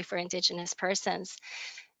 especially for Indigenous persons.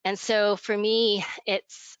 And so for me,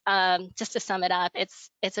 it's just to sum it up, it's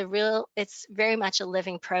very much a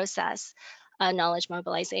living process. Knowledge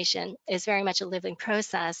mobilization is very much a living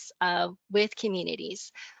process with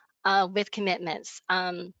communities, with commitments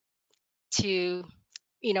to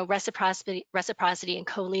reciprocity and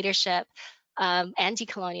co-leadership and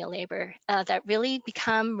decolonial labor that really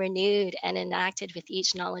become renewed and enacted with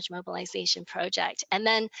each knowledge mobilization project. And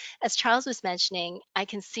then, as Charles was mentioning, I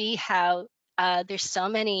can see how there's so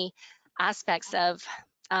many aspects of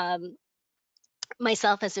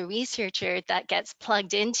myself as a researcher that gets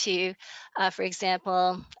plugged into, for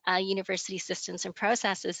example, university systems and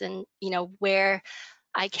processes, and where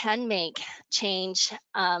I can make change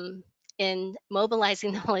in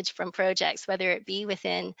mobilizing knowledge from projects, whether it be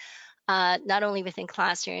within not only within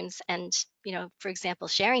classrooms and for example,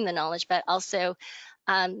 sharing the knowledge, but also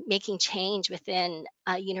making change within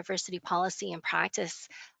university policy and practice,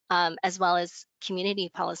 as well as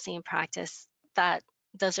community policy and practice. That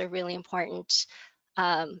those are really important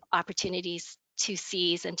opportunities to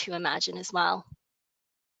seize and to imagine as well.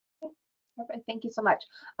 Perfect. Thank you so much.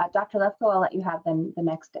 Dr. Lefko, I'll let you have the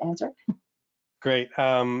next answer. Great.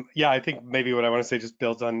 Yeah, I think maybe what I want to say just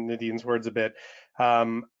builds on Nadine's words a bit.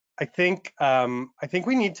 I think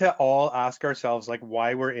we need to all ask ourselves like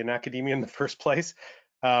why we're in academia in the first place.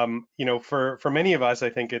 For many of us, I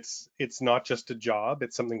think it's not just a job;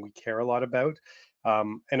 it's something we care a lot about.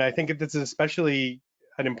 And I think it's especially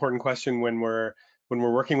an important question when we're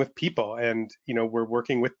working with people, and we're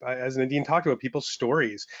working with, as Nadine talked about, people's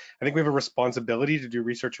stories. I think we have a responsibility to do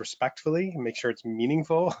research respectfully and make sure it's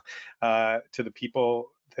meaningful to the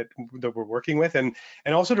people that we're working with, and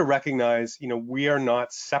also to recognize, we are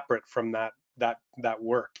not separate from that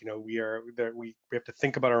work. We have to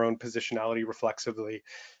think about our own positionality reflexively.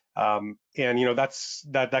 And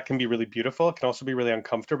that can be really beautiful. It can also be really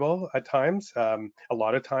uncomfortable at times, a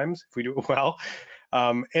lot of times if we do it well.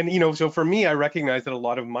 So for me, I recognize that a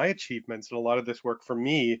lot of my achievements and a lot of this work for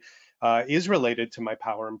me is related to my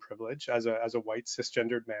power and privilege as a white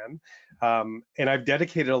cisgendered man. And I've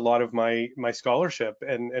dedicated a lot of my scholarship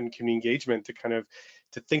and community engagement to kind of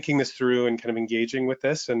thinking this through and kind of engaging with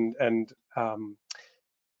this.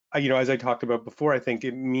 As I talked about before, I think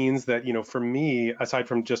it means that, for me, aside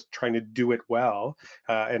from just trying to do it well,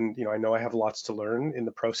 and I know I have lots to learn in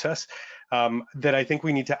the process, that I think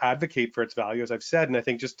we need to advocate for its value, as I've said. And I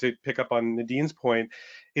think, just to pick up on Nadine's point,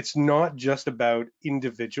 it's not just about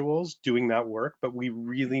individuals doing that work, but we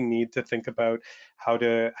really need to think about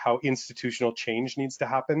how institutional change needs to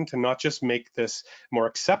happen to not just make this more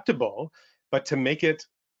acceptable, but to make it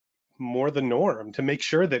more the norm, to make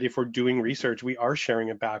sure that if we're doing research, we are sharing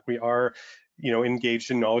it back. We are,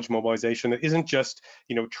 engaged in knowledge mobilization that isn't just,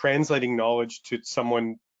 translating knowledge to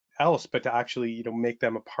someone else, but to actually, make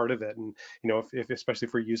them a part of it. And, especially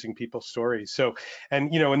if we're using people's stories. So,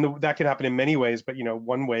 and, that can happen in many ways, but,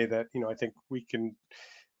 one way that, I think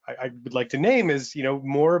I would like to name is,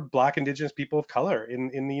 more Black, Indigenous people of color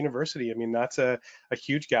in the university. I mean, that's a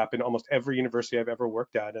huge gap in almost every university I've ever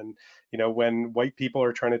worked at. And, when white people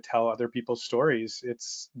are trying to tell other people's stories,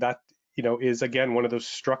 that is, again, one of those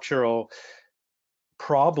structural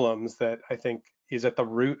problems that I think is at the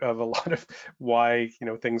root of a lot of why,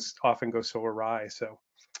 things often go so awry. So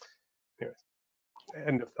anyways,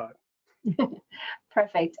 end of thought.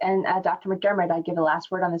 Perfect. And Dr. McDermott, I'd give the last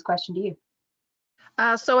word on this question to you.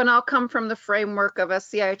 And I'll come from the framework of a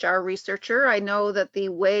CIHR researcher. I know that the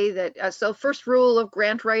way that, so first rule of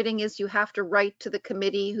grant writing is you have to write to the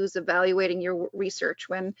committee who's evaluating your research.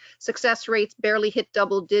 When success rates barely hit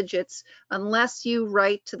double digits, unless you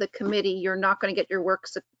write to the committee, you're not going to get your work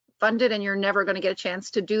funded, and you're never going to get a chance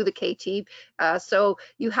to do the KT. So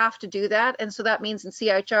you have to do that. And so that means in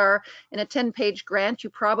CIHR, in a 10-page grant, you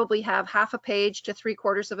probably have half a page to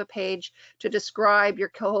 3/4 of a page to describe your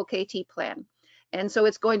whole KT plan. And so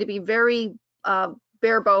it's going to be very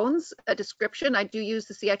bare bones, a description. I do use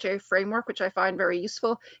the CIPSRT framework, which I find very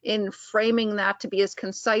useful in framing that to be as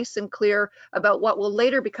concise and clear about what will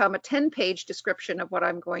later become a 10-page description of what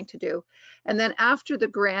I'm going to do. And then after the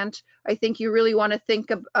grant, I think you really want to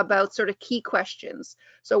think about sort of key questions.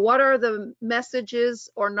 So what are the messages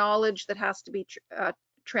or knowledge that has to be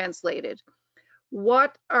translated?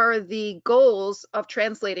 What are the goals of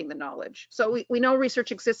translating the knowledge? So we know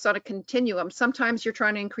research exists on a continuum. Sometimes you're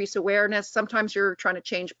trying to increase awareness. Sometimes you're trying to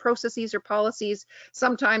change processes or policies.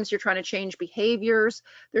 Sometimes you're trying to change behaviors.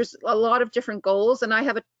 There's a lot of different goals. And I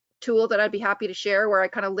have a tool that I'd be happy to share where I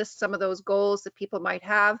kind of list some of those goals that people might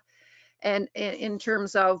have. And in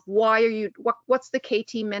terms of why are you, what's the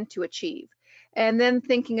KT meant to achieve? And then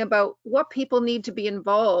thinking about what people need to be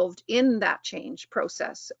involved in that change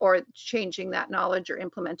process or changing that knowledge or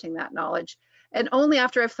implementing that knowledge. And only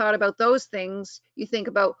after I've thought about those things, you think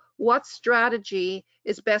about what strategy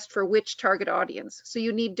is best for which target audience. So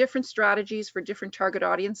you need different strategies for different target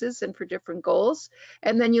audiences and for different goals.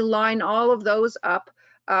 And then you line all of those up.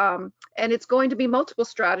 And it's going to be multiple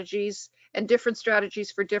strategies and different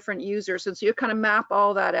strategies for different users. And so you kind of map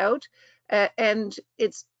all that out. And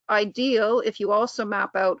it's ideal if you also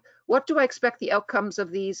map out what do I expect the outcomes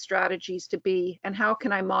of these strategies to be, and how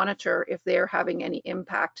can I monitor if they're having any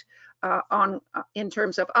impact in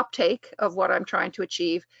terms of uptake of what I'm trying to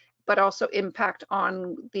achieve, but also impact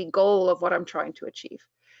on the goal of what I'm trying to achieve.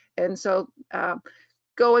 And so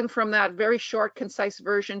going from that very short, concise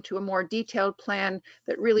version to a more detailed plan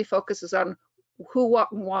that really focuses on who,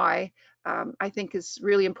 what, and why, I think is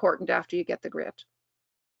really important after you get the grant.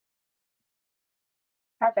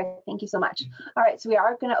 Perfect, thank you so much. All right, so we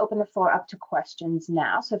are going to open the floor up to questions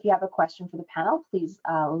now. So if you have a question for the panel, please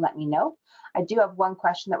let me know. I do have one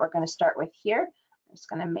question that we're going to start with here. I'm just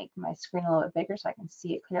going to make my screen a little bit bigger so I can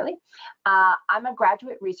see it clearly. I'm a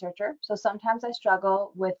graduate researcher, so sometimes I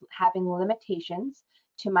struggle with having limitations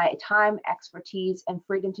to my time, expertise, and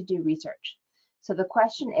freedom to do research. So the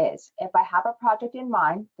question is, if I have a project in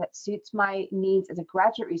mind that suits my needs as a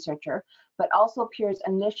graduate researcher, but also appears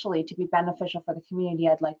initially to be beneficial for the community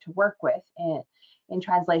I'd like to work with in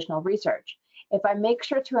translational research, if I make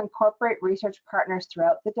sure to incorporate research partners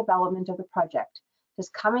throughout the development of the project, does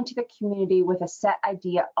coming to the community with a set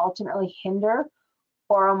idea ultimately hinder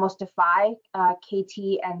or almost defy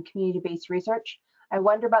KT and community-based research? I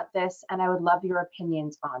wonder about this, and I would love your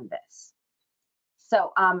opinions on this.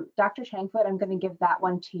 So Dr. Changfoot, I'm going to give that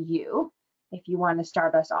one to you if you want to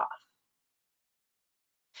start us off.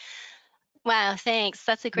 Wow, thanks.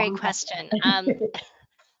 That's a great question.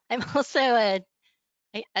 I'm also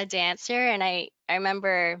a dancer, and I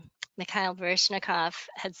remember Mikhail Baryshnikov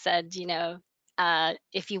had said, you know,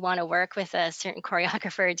 if you want to work with a certain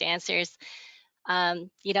choreographer or dancers,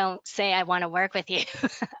 you don't say, I want to work with you,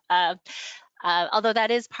 although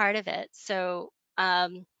that is part of it. So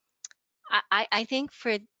I think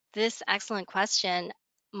for this excellent question,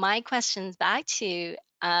 my questions back to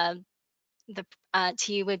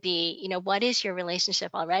you would be, you know, what is your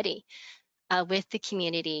relationship already with the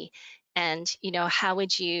community, and you know, how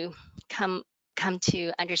would you come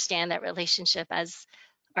to understand that relationship as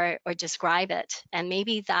or describe it? And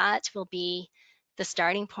maybe that will be the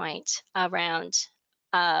starting point around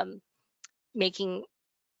making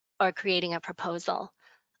or creating a proposal.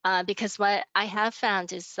 Because what I have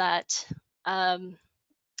found is that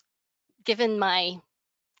given my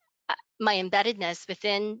embeddedness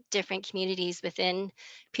within different communities within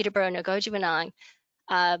Peterborough, Nogojiwanong,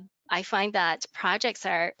 I find that project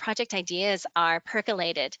ideas are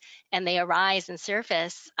percolated, and they arise and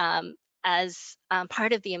surface as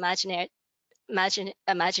part of the imagination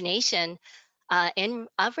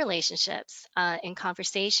of relationships, in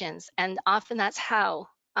conversations, and often that's how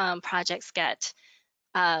projects get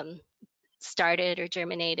started or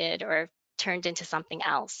germinated or turned into something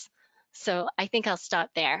else. So I think I'll stop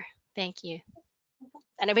there. Thank you.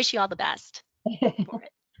 And I wish you all the best for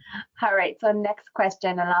it. All right, so next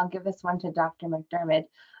question, and I'll give this one to Dr. McDermott.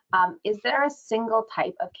 Is there a single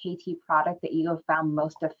type of KT product that you have found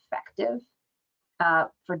most effective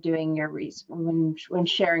for doing your research, when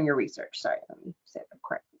sharing your research? Sorry, let me say that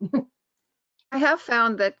correctly. I have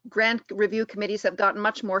found that grant review committees have gotten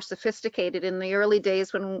much more sophisticated. In the early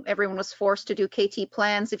days when everyone was forced to do KT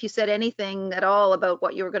plans, if you said anything at all about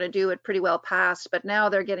what you were going to do, it pretty well passed. But now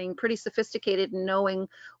they're getting pretty sophisticated in knowing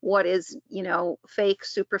what is, you know, fake,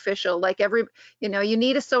 superficial. Like you know, you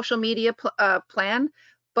need a social media plan,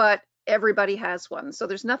 but everybody has one. So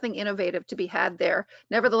there's nothing innovative to be had there.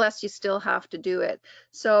 Nevertheless, you still have to do it.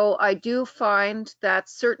 So I do find that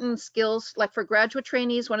certain skills, like for graduate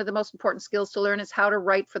trainees, one of the most important skills to learn is how to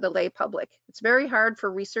write for the lay public. It's very hard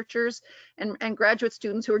for researchers and graduate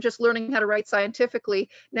students who are just learning how to write scientifically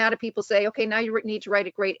now to people say, okay, now you need to write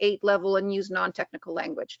at grade 8 level and use non-technical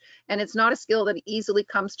language. And it's not a skill that easily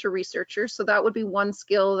comes to researchers. So that would be one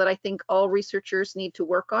skill that I think all researchers need to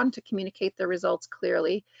work on to communicate their results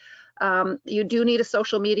clearly. You do need a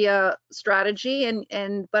social media strategy,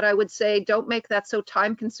 but I would say don't make that so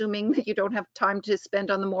time consuming that you don't have time to spend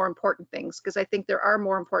on the more important things, because I think there are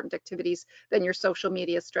more important activities than your social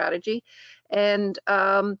media strategy. And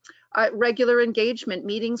regular engagement,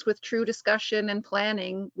 meetings with true discussion and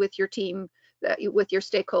planning with your team, with your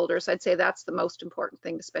stakeholders, I'd say that's the most important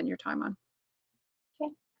thing to spend your time on.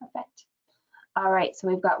 Okay, perfect. All right, so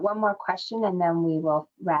we've got one more question and then we will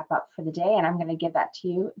wrap up for the day, and I'm going to give that to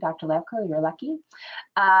you, Dr. Levko. You're lucky.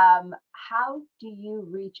 How do you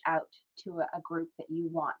reach out to a group that you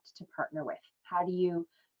want to partner with? How do you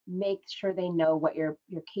make sure they know what your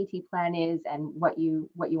KT plan is and what you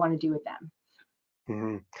want to do with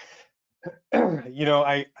them? You know,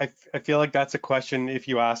 I feel like that's a question, if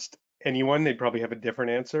you asked anyone, they'd probably have a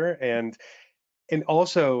different answer. And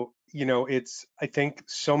also, you know, I think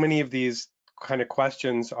so many of these kind of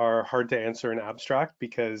questions are hard to answer in abstract,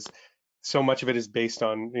 because so much of it is based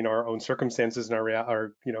on, you know, our own circumstances and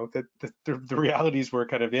our you know, the realities we're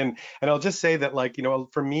kind of in. And I'll just say that, like, you know,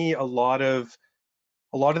 for me, a lot of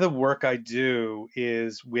the work I do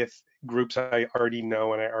is with groups I already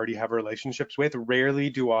know and I already have relationships with.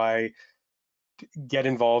 Rarely do I get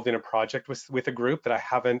involved in a project with a group that I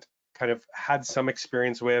haven't kind of had some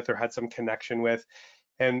experience with or had some connection with.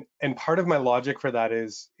 And part of my logic for that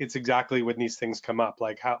is, it's exactly when these things come up,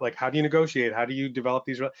 like how do you negotiate, how do you develop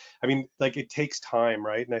these, I mean, like, it takes time,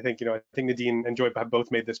 right? And I think, you know, I think Nadine and Joy have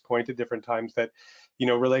both made this point at different times, that, you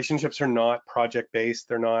know, relationships are not project based,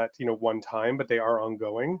 they're not, you know, one time, but they are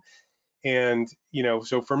ongoing. And, you know,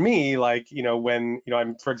 so for me, like, you know, when, you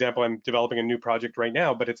know, for example, I'm developing a new project right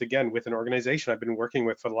now, but it's, again, with an organization I've been working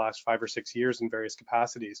with for the last 5 or 6 years in various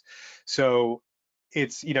capacities. So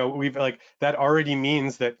it's, you know, we've, like, that already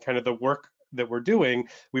means that kind of the work that we're doing,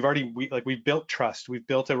 we've built trust, we've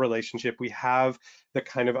built a relationship, we have the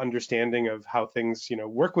kind of understanding of how things, you know,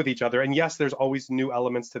 work with each other. And yes, there's always new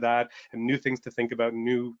elements to that and new things to think about,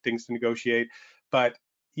 new things to negotiate, but,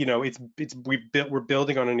 you know, we're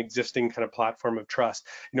building on an existing kind of platform of trust.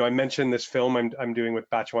 You know, I mentioned this film I'm doing with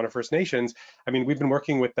Batchewana First Nations. I mean, we've been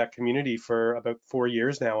working with that community for about 4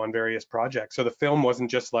 years now on various projects. So the film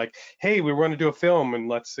wasn't just like, hey, we want to do a film and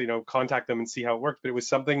let's, you know, contact them and see how it works. But it was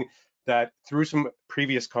something that, through some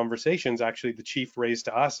previous conversations, actually the chief raised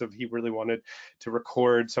to us of, he really wanted to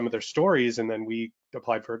record some of their stories, and then we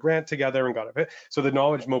applied for a grant together and got it. So the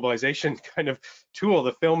knowledge mobilization kind of tool,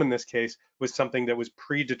 the film in this case, was something that was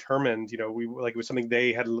predetermined. You know, it was something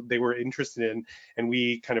they were interested in, and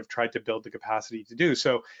we kind of tried to build the capacity to do.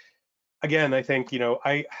 So again, I think, you know,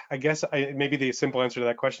 I guess maybe the simple answer to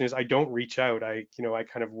that question is, I don't reach out. I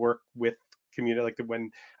kind of work with community, like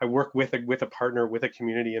when I work with a partner, with a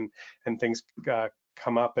community, and things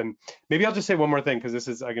come up. And maybe I'll just say one more thing, because this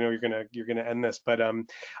is, I know you're gonna end this, but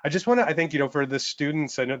I just want to, I think, you know, for the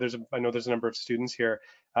students, I know there's a number of students here,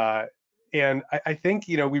 and I think,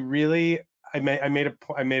 you know, we really, I made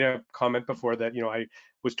a comment before that, you know, I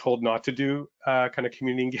was told not to do kind of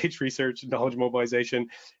community engaged research, knowledge mobilization,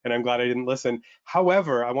 and I'm glad I didn't listen.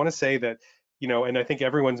 However, I want to say that, you know, and I think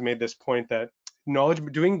everyone's made this point, that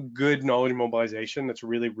doing good knowledge mobilization that's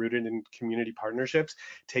really rooted in community partnerships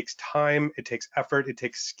takes time, it takes effort, it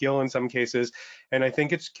takes skill in some cases. And I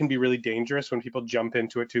think it can be really dangerous when people jump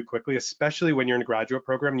into it too quickly, especially when you're in a graduate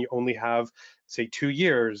program and you only have, say, 2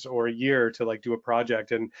 years or a year to, like, do a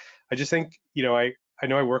project. And I just think, you know, I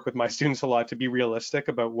know I work with my students a lot to be realistic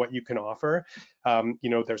about what you can offer. You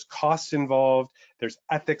know, there's costs involved, there's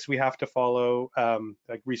ethics we have to follow,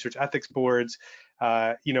 like research ethics boards,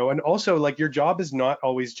 you know, and also, like, your job is not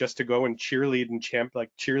always just to go and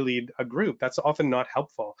cheerlead a group. That's often not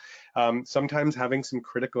helpful. Sometimes having some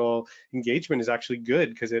critical engagement is actually good,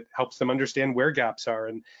 because it helps them understand where gaps are,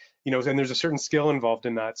 and, you know, and there's a certain skill involved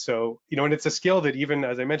in that. So, you know, and it's a skill that, even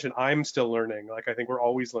as I mentioned, I'm still learning. Like, I think we're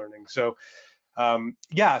always learning. So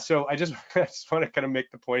yeah, so I just want to kind of make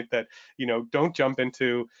the point that, you know, don't jump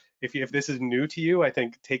into, if this is new to you, I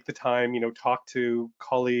think take the time, you know, talk to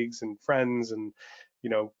colleagues and friends and, you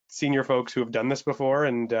know, senior folks who have done this before,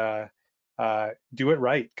 and do it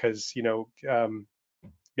right, because, you know,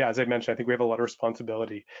 yeah, as I mentioned, I think we have a lot of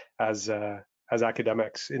responsibility as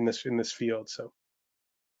academics in this field. So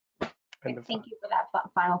End of Thank thought. you for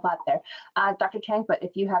that final thought there. Dr. Chang, but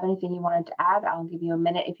if you have anything you wanted to add, I'll give you a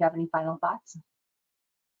minute if you have any final thoughts.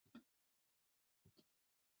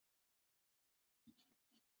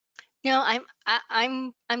 No,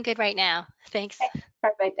 I'm good right now. Thanks. Okay,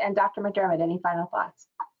 perfect. And Dr. McDermott, any final thoughts?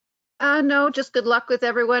 No, just good luck with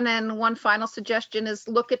everyone. And one final suggestion is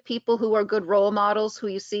look at people who are good role models, who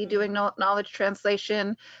you see doing knowledge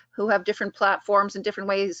translation, who have different platforms and different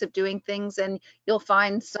ways of doing things. And you'll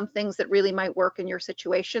find some things that really might work in your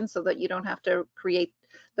situation so that you don't have to create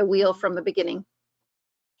the wheel from the beginning.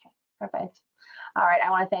 Okay, perfect. All right, I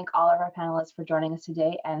want to thank all of our panelists for joining us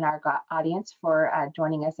today and our audience for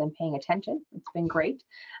joining us and paying attention. It's been great.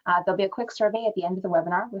 There'll be a quick survey at the end of the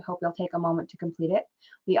webinar. We hope you'll take a moment to complete it.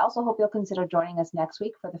 We also hope you'll consider joining us next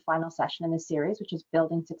week for the final session in the series, which is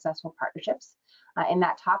Building Successful Partnerships. In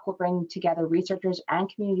that talk, we'll bring together researchers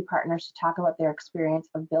and community partners to talk about their experience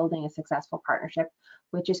of building a successful partnership,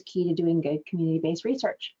 which is key to doing good community-based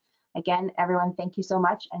research. Again, everyone, thank you so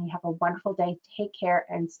much, and you have a wonderful day. Take care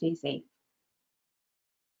and stay safe.